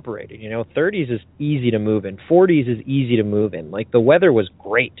cooperated. 30s is easy to move in. 40s is easy to move in. Like the weather was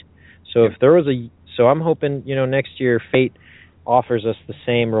great. So if there was so I'm hoping next year fate offers us the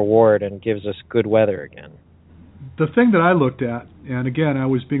same reward and gives us good weather again. The thing that I looked at, and again I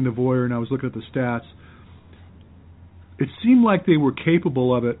was being the voyeur and I was looking at the stats. It seemed like they were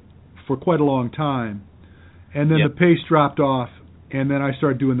capable of it for quite a long time. And then the pace dropped off, and then I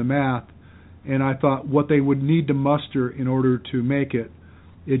started doing the math, and I thought what they would need to muster in order to make it,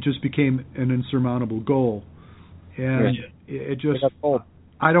 it just became an insurmountable goal. And it just,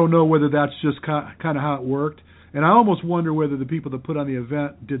 I don't know whether that's just kind of how it worked. And I almost wonder whether the people that put on the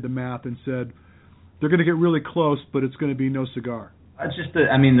event did the math and said they're going to get really close, but it's going to be no cigar. It's just the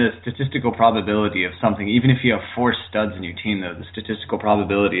statistical probability of something, even if you have 4 studs in your team, though, the statistical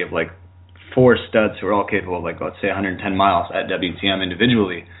probability of like 4 studs who are all capable of, like, let's say 110 miles at WTM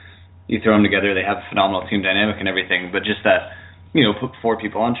individually, you throw them together, they have a phenomenal team dynamic and everything, but just that, put 4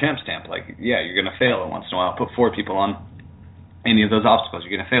 people on champ stamp, like, yeah, you're going to fail once in a while. Put 4 people on any of those obstacles,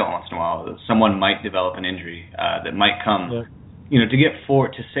 you're going to fail once in a while. Someone might develop an injury that might come, to get 4,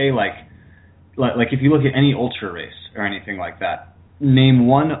 to say, like if you look at any ultra race or anything like that, name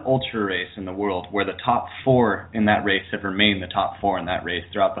one ultra race in the world where the top 4 in that race have remained the top 4 in that race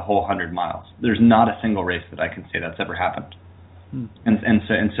throughout the whole 100 miles. There's not a single race that I can say that's ever happened. And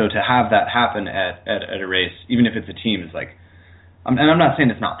so to have that happen at a race, even if it's a team, is like, and I'm not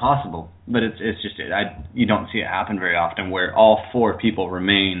saying it's not possible, but it's just you don't see it happen very often where all 4 people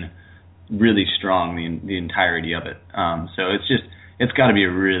remain really strong the entirety of it. So it's got to be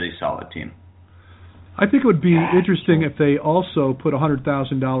a really solid team. I think it would be interesting if they also put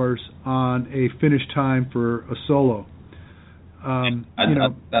 $100,000 on a finish time for a solo. They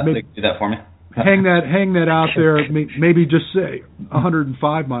could do that for me. hang that out there. Maybe just say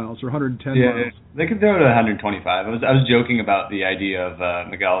 105 miles or 110 miles. They could throw it at 125. I was joking about the idea of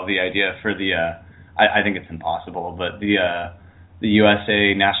Miguel. The idea for the I think it's impossible, but the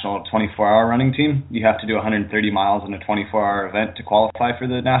USA national 24-hour running team, you have to do 130 miles in a 24-hour event to qualify for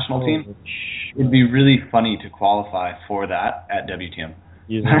the national team. It'd be really funny to qualify for that at WTM.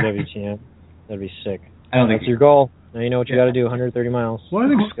 Using WTM, that'd be sick. I don't think that's your goal. Now you know what you got to do. 130 miles. Well, I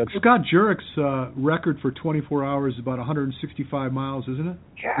think Scott Jurek's record for 24 hours is about 165 miles, isn't it?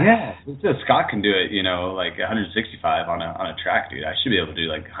 Yeah. Scott can do it, like 165 on a track, dude. I should be able to do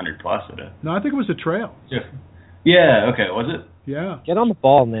like 100 plus at it. No, I think it was a trail. Yeah. Okay. Was it? Yeah. Get on the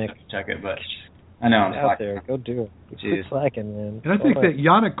ball, Nick. Check it, but I know I'm out there. Go do it. Quit slacking, man. And I think that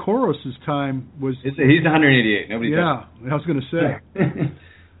Yannick Koros' time was. He's 188. Nobody. Yeah, I was going to say.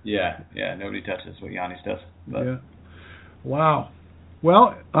 Yeah. Nobody touches what Yannis does. But. Yeah. Wow.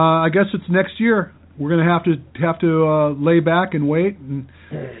 Well, I guess it's next year. We're going to have to lay back and wait. And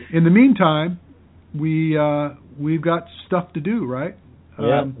in the meantime, we've got stuff to do, right?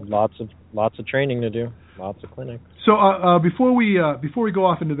 Yeah, lots of training to do. Lots of clinics. So before we go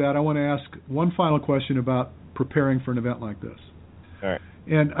off into that, I want to ask one final question about preparing for an event like this. All right.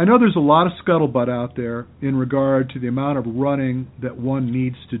 And I know there's a lot of scuttlebutt out there in regard to the amount of running that one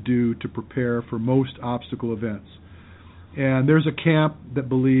needs to do to prepare for most obstacle events. And there's a camp that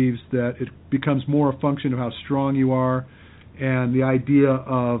believes that it becomes more a function of how strong you are and the idea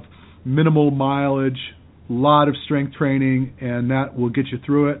of minimal mileage, a lot of strength training, and that will get you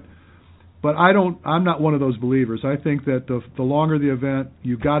through it. But I'm not one of those believers. I think that the longer the event,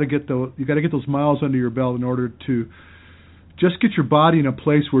 you got to get those miles under your belt in order to just get your body in a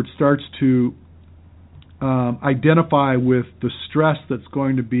place where it starts to identify with the stress that's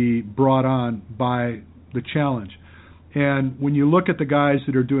going to be brought on by the challenge. And when you look at the guys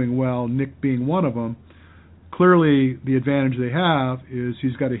that are doing well, Nick being one of them, clearly the advantage they have is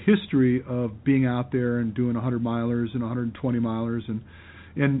he's got a history of being out there and doing 100-milers and 120-milers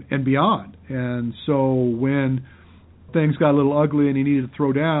and beyond. And so when things got a little ugly and he needed to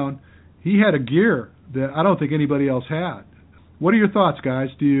throw down, he had a gear that I don't think anybody else had. What are your thoughts, guys?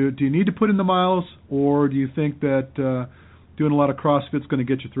 Do you need to put in the miles, or do you think that doing a lot of CrossFit is going to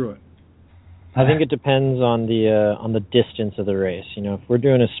get you through it? I think it depends on the distance of the race. If we're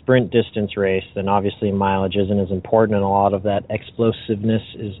doing a sprint distance race, then obviously mileage isn't as important, and a lot of that explosiveness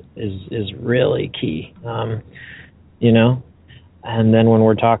is really key. And then when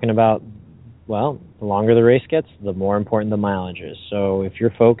we're talking about, the longer the race gets, the more important the mileage is. So if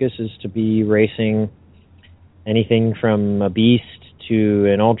your focus is to be racing anything from a beast to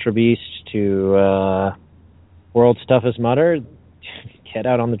an ultra beast to world's toughest mudder, get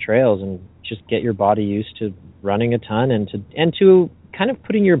out on the trails and just get your body used to running a ton and to kind of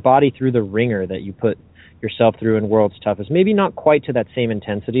putting your body through the ringer that you put yourself through in world's toughest. Maybe not quite to that same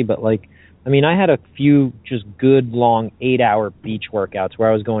intensity, but I had a few just good long 8-hour beach workouts where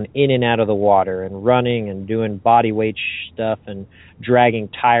I was going in and out of the water and running and doing body weight stuff and dragging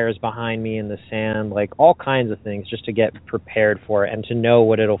tires behind me in the sand, like all kinds of things just to get prepared for it and to know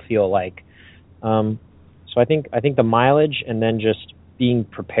what it'll feel like. So I think the mileage and then just being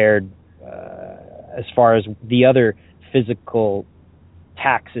prepared as far as the other physical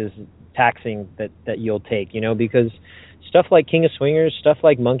taxing that you'll take, because stuff like King of Swingers, stuff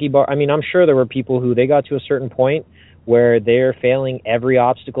like Monkey Bar, I'm sure there were people who they got to a certain point where they're failing every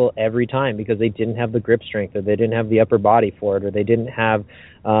obstacle every time because they didn't have the grip strength, or they didn't have the upper body for it, or they didn't have,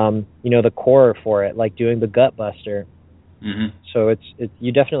 the core for it, like doing the gut buster. Mm-hmm. So it's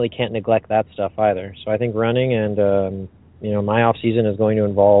you definitely can't neglect that stuff either. So I think running and, my off season is going to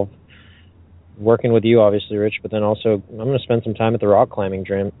involve working with you, obviously, Rich, but then also I'm going to spend some time at the rock climbing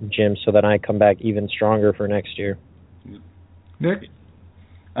gym so that I come back even stronger for next year. Nick?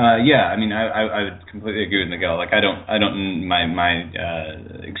 I mean, I would completely agree with Miguel. Like, my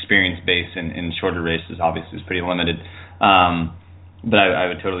experience base in shorter races obviously is pretty limited. But I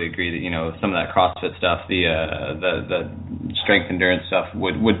would totally agree that, some of that CrossFit stuff, the strength endurance stuff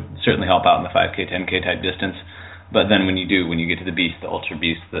would certainly help out in the 5K, 10K type distance. But then when you get to the beast, the ultra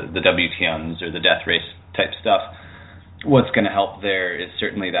beast, the WTMs or the death race type stuff, what's going to help there is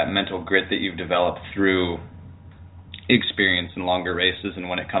certainly that mental grit that you've developed through experience in longer races. And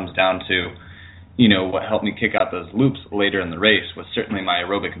when it comes down to, what helped me kick out those loops later in the race was certainly my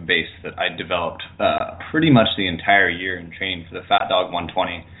aerobic base that I developed pretty much the entire year in training for the Fat Dog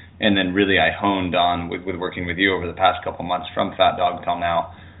 120. And then really I honed on with working with you over the past couple months from Fat Dog till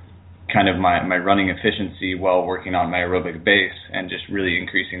now, kind of my running efficiency while working on my aerobic base and just really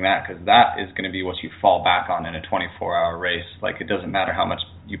increasing that, because that is going to be what you fall back on in a 24-hour race. Like, it doesn't matter how much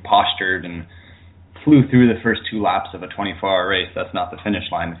you postured and flew through the first 2 laps of a 24-hour race. That's not the finish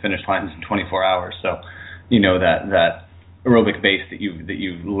line. The finish line is in 24 hours. So, that aerobic base that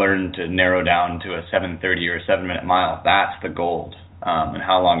you've learned to narrow down to a 7:30 or a 7-minute mile, that's the gold. And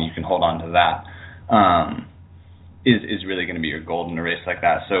how long you can hold on to that is really going to be your gold in a race like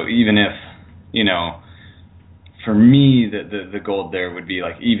that. So even if, for me, the gold there would be,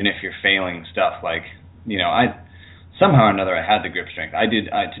 like, even if you're failing stuff, like, I somehow or another I had the grip strength.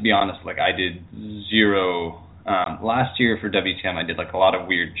 To be honest, like, I did zero. Last year for WTM, I did, like, a lot of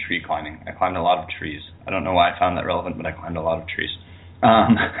weird tree climbing. I climbed a lot of trees. I don't know why I found that relevant, but I climbed a lot of trees.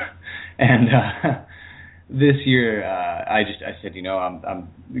 This year, I said, I'm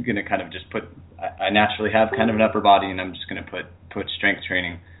going to kind of just I naturally have kind of an upper body, and I'm just going to put strength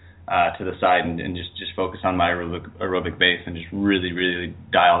training to the side and just focus on my aerobic base and just really, really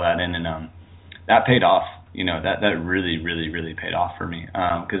dial that in. And that paid off. That really, really, really paid off for me.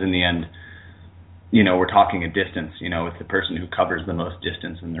 Because in the end, we're talking a distance, with the person who covers the most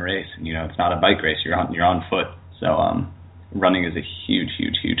distance in the race. And, it's not a bike race. You're on foot. So running is a huge,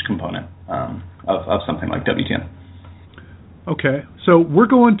 huge, huge component of something like WTM. Okay, so we're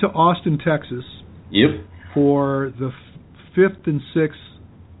going to Austin, Texas. Yep. For the 5th and 6th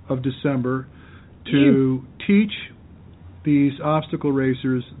of December to teach these obstacle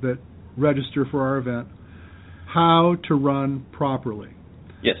racers that register for our event how to run properly.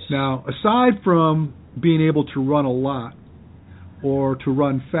 Yes. Now, aside from being able to run a lot or to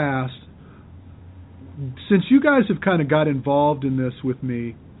run fast, since you guys have kind of got involved in this with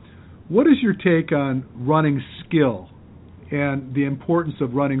me, what is your take on running skill and the importance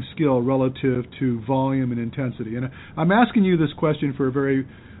of running skill relative to volume and intensity? And I'm asking you this question for a very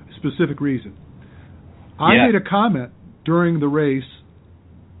specific reason. I made a comment during the race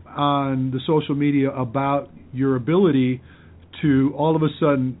on the social media about your ability to all of a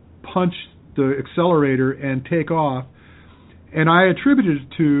sudden punch the accelerator and take off, and I attributed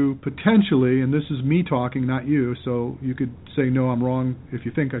it to potentially, and this is me talking, not you, so you could say, no, I'm wrong if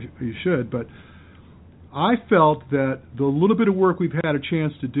you think you should, but I felt that the little bit of work we've had a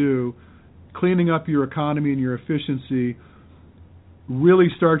chance to do, cleaning up your economy and your efficiency, really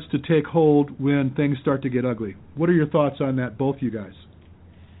starts to take hold when things start to get ugly. What are your thoughts on that, both you guys?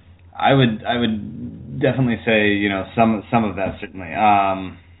 I would definitely say, some of that certainly.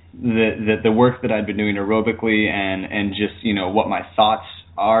 The work that I'd been doing aerobically and just, what my thoughts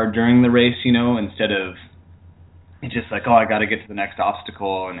are during the race, instead of just like, I got to get to the next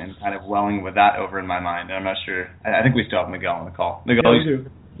obstacle and kind of welling with that over in my mind. I'm not sure. I think we still have Miguel on the call. Miguel, yeah, we do.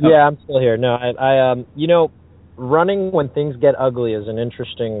 Yeah, I'm still here. No, I running when things get ugly is an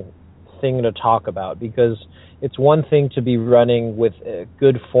interesting thing to talk about, because it's one thing to be running with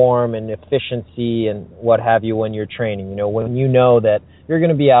good form and efficiency and what have you when you're training. When you know that you're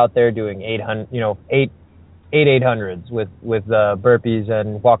going to be out there doing 800s with burpees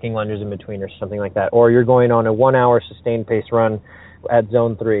and walking lunges in between or something like that, or you're going on a 1-hour sustained pace run at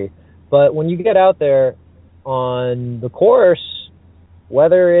zone 3. But when you get out there on the course,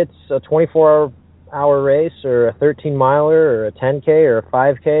 whether it's a 24-hour race or a 13-miler or a 10K or a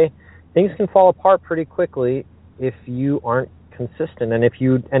 5K, things can fall apart pretty quickly if you aren't consistent and if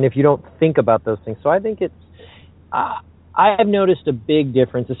you don't think about those things. So I think it's I have noticed a big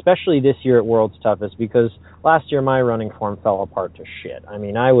difference, especially this year at World's Toughest, because last year my running form fell apart to shit. I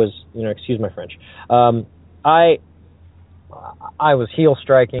mean, I was, excuse my French. I was heel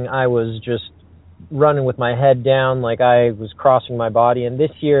striking. I was just running with my head down, like I was crossing my body. And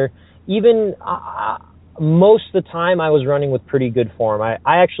this year, even most of the time, I was running with pretty good form. I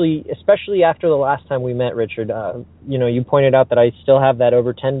actually, especially after the last time we met, Richard, you pointed out that I still have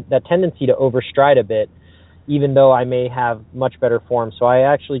that tendency to overstride a bit, even though I may have much better form. So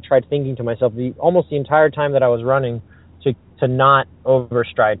I actually tried thinking to myself almost the entire time that I was running to not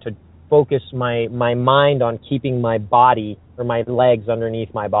overstride, to focus my mind on keeping my body or my legs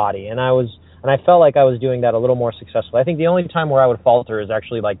underneath my body. And I felt like I was doing that a little more successfully. I think the only time where I would falter is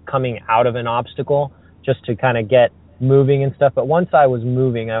actually like coming out of an obstacle just to kind of get moving and stuff. But once I was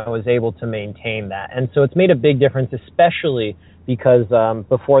moving, I was able to maintain that. And so it's made a big difference, especially because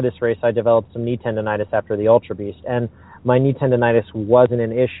before this race, I developed some knee tendonitis after the Ultra Beast. And my knee tendonitis wasn't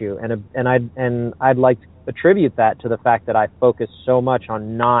an issue. And I'd like to attribute that to the fact that I focused so much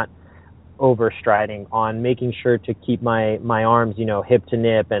on not overstriding, on making sure to keep my arms, hip to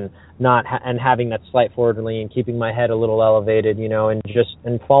nip, and and having that slight forward lean, keeping my head a little elevated,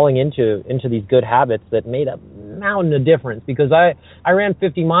 and falling into these good habits that made a mountain of difference, because I ran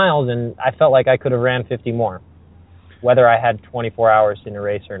 50 miles and I felt like I could have ran 50 more, whether I had 24 hours in a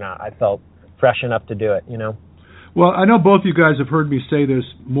race or not. I felt fresh enough to do it, Well, I know both you guys have heard me say this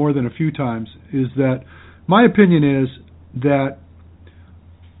more than a few times, is that my opinion is that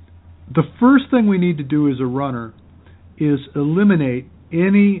the first thing we need to do as a runner is eliminate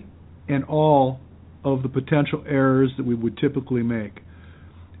any and all of the potential errors that we would typically make.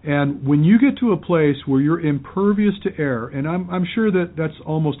 And when you get to a place where you're impervious to error, and I'm sure that that's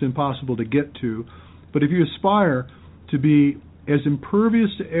almost impossible to get to, but if you aspire to be as impervious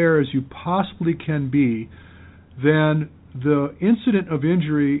to error as you possibly can be, then the incident of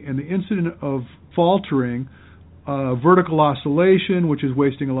injury and the incident of faltering, vertical oscillation, which is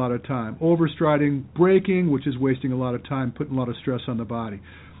wasting a lot of time, overstriding, braking, which is wasting a lot of time, putting a lot of stress on the body.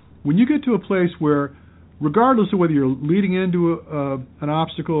 When you get to a place where, regardless of whether you're leading into an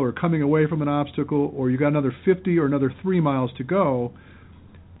obstacle or coming away from an obstacle, or you got another 50 or another 3 miles to go,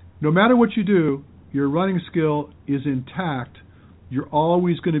 no matter what you do, your running skill is intact. You're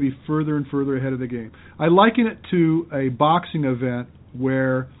always going to be further and further ahead of the game. I liken it to a boxing event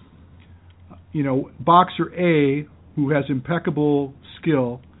where, boxer A, who has impeccable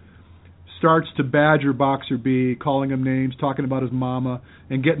skill, starts to badger boxer B, calling him names, talking about his mama,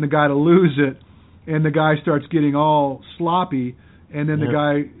 and getting the guy to lose it, and the guy starts getting all sloppy, and then the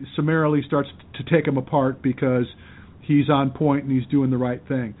guy summarily starts to take him apart because he's on point and he's doing the right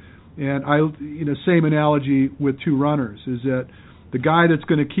thing. And same analogy with two runners, is that the guy that's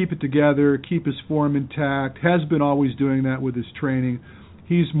going to keep it together, keep his form intact, has been always doing that with his training,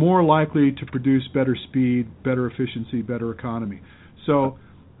 he's more likely to produce better speed, better efficiency, better economy. So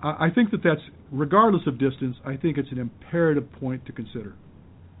I think that's, regardless of distance, I think it's an imperative point to consider.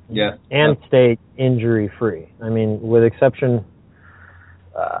 Yeah. And stay injury-free. I mean, with exception,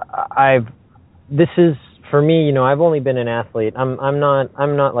 this is, for me, I've only been an athlete. I'm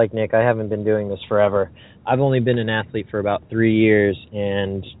not like Nick. I haven't been doing this forever. I've only been an athlete for about 3 years,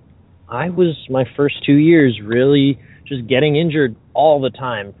 and I was, my first 2 years, really just getting injured all the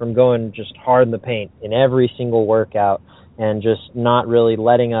time from going just hard in the paint in every single workout, and just not really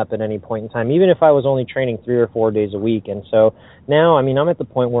letting up at any point in time, even if I was only training 3 or 4 days a week. And so now, I'm at the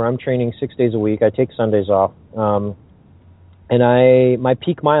point where I'm training 6 days a week. I take Sundays off. And my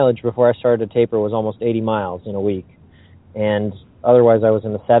peak mileage before I started to taper was almost 80 miles in a week. And otherwise I was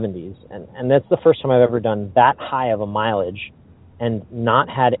in the 70s. And that's the first time I've ever done that high of a mileage and not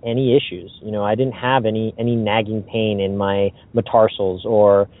had any issues. I didn't have any nagging pain in my metatarsals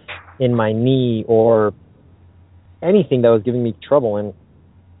or in my knee or anything that was giving me trouble. And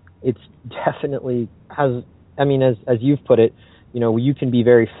it's definitely has, as you've put it, you can be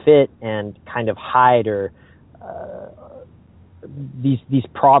very fit and kind of hide or these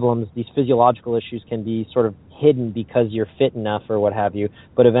problems, these physiological issues can be sort of hidden because you're fit enough or what have you,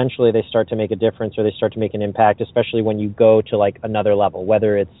 but eventually they start to make a difference or they start to make an impact, especially when you go to like another level,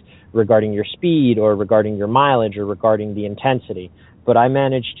 whether it's regarding your speed or regarding your mileage or regarding the intensity. But I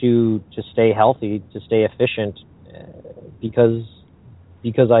managed to stay healthy, to stay efficient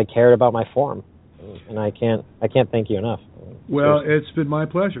because I cared about my form, and I can't thank you enough. Well, it's been my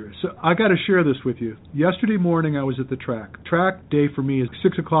pleasure. So I got to share this with you. Yesterday morning I was at the track. Track day for me is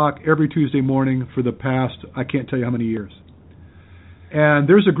 6 o'clock every Tuesday morning for the past, I can't tell you how many years. And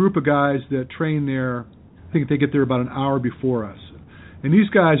there's a group of guys that train there. I think they get there about an hour before us. And these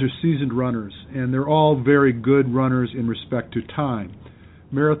guys are seasoned runners, and they're all very good runners in respect to time.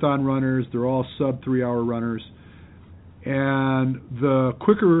 Marathon runners, they're all sub 3 hour runners. And the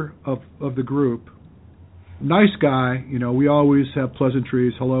quicker of the group nice guy. We always have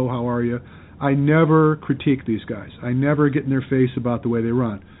pleasantries. Hello, how are you? I never critique these guys. I never get in their face about the way they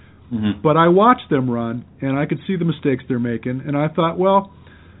run. Mm-hmm. But I watch them run, and I could see the mistakes they're making, and I thought, well,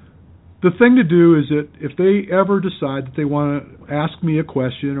 the thing to do is that if they ever decide that they want to ask me a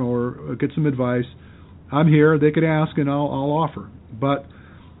question or get some advice, I'm here. They could ask, and I'll offer. But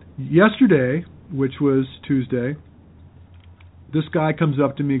yesterday, which was Tuesday, this guy comes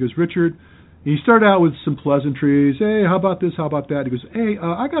up to me and goes, Richard, he started out with some pleasantries. Hey, how about this? How about that? He goes, hey,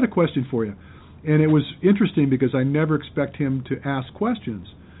 I got a question for you. And it was interesting because I never expect him to ask questions.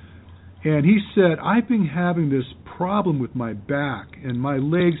 And he said, I've been having this problem with my back, and my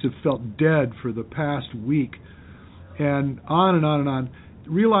legs have felt dead for the past week, and on and on and on.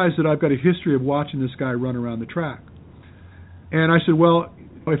 Realized that I've got a history of watching this guy run around the track. And I said, well,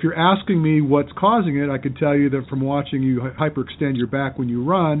 if you're asking me what's causing it, I could tell you that from watching you hyperextend your back when you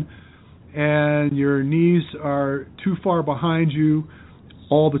run, and your knees are too far behind you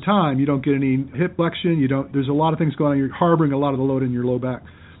all the time. You don't get any hip flexion. There's a lot of things going on. You're harboring a lot of the load in your low back.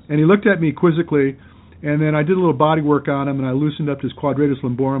 And he looked at me quizzically, and then I did a little body work on him, and I loosened up his quadratus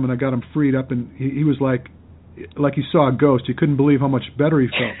lumborum, and I got him freed up, and he was like he saw a ghost. He couldn't believe how much better he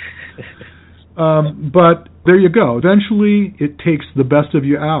felt. But there you go. Eventually, it takes the best of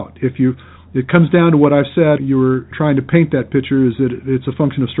you out. It comes down to what I've said. You were trying to paint that picture, is that it's a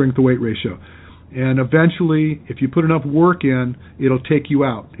function of strength to weight ratio. And eventually, if you put enough work in, it'll take you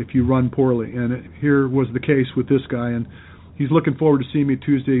out if you run poorly. And here was the case with this guy, and he's looking forward to seeing me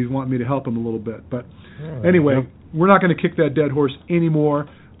Tuesday. He's wanting me to help him a little bit. But anyway, we're not going to kick that dead horse anymore.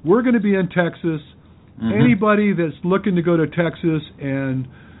 We're going to be in Texas. Mm-hmm. Anybody that's looking to go to Texas and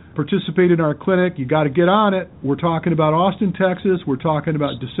participate in our clinic, you got to get on it. We're talking about Austin, Texas. We're talking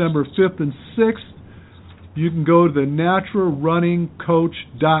about December 5th and 6th. You can go to the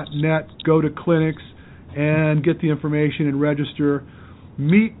naturalrunningcoach.net, go to clinics, and get the information and register.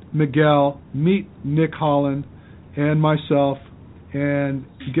 Meet Miguel, meet Nick Hollon, and myself, and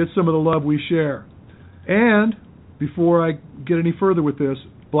get some of the love we share. And before I get any further with this,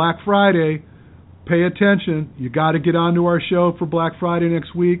 Black Friday, pay attention. You got to get onto our show for Black Friday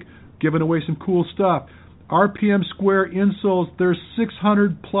next week, giving away some cool stuff. RPM Square insoles, they're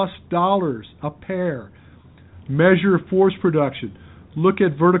 $600+ a pair. Measure force production. Look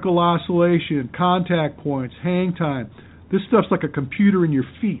at vertical oscillation, contact points, hang time. This stuff's like a computer in your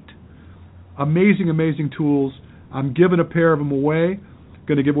feet. Amazing, amazing tools. I'm giving a pair of them away.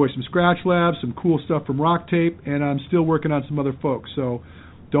 Going to give away some scratch labs, some cool stuff from Rock Tape, and I'm still working on some other folks. So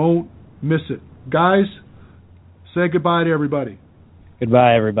don't miss it. Guys, say goodbye to everybody.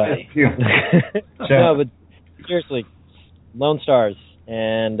 Goodbye, everybody. No, but seriously, Lone Stars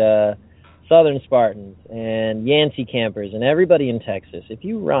and Southern Spartans and Yancey campers and everybody in Texas, if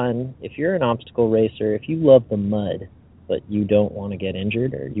you're an obstacle racer, if you love the mud, but you don't want to get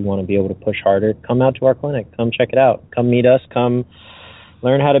injured or you want to be able to push harder, come out to our clinic. Come check it out. Come meet us. Come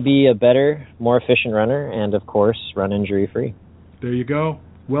learn how to be a better, more efficient runner, and, of course, run injury-free. There you go.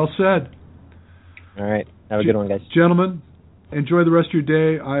 Well said. All right. Have a good one, guys. Gentlemen, enjoy the rest of your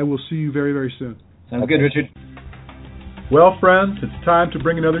day. I will see you very, very soon. Sounds good, Richard. Well, friends, it's time to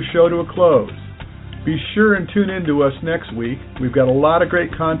bring another show to a close. Be sure and tune in to us next week. We've got a lot of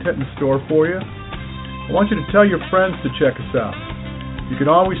great content in store for you. I want you to tell your friends to check us out. You can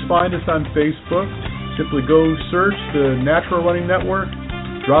always find us on Facebook. Simply go search the Natural Running Network.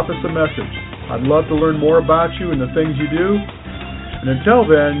 Drop us a message. I'd love to learn more about you and the things you do. And until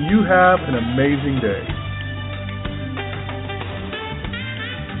then, you have an amazing day.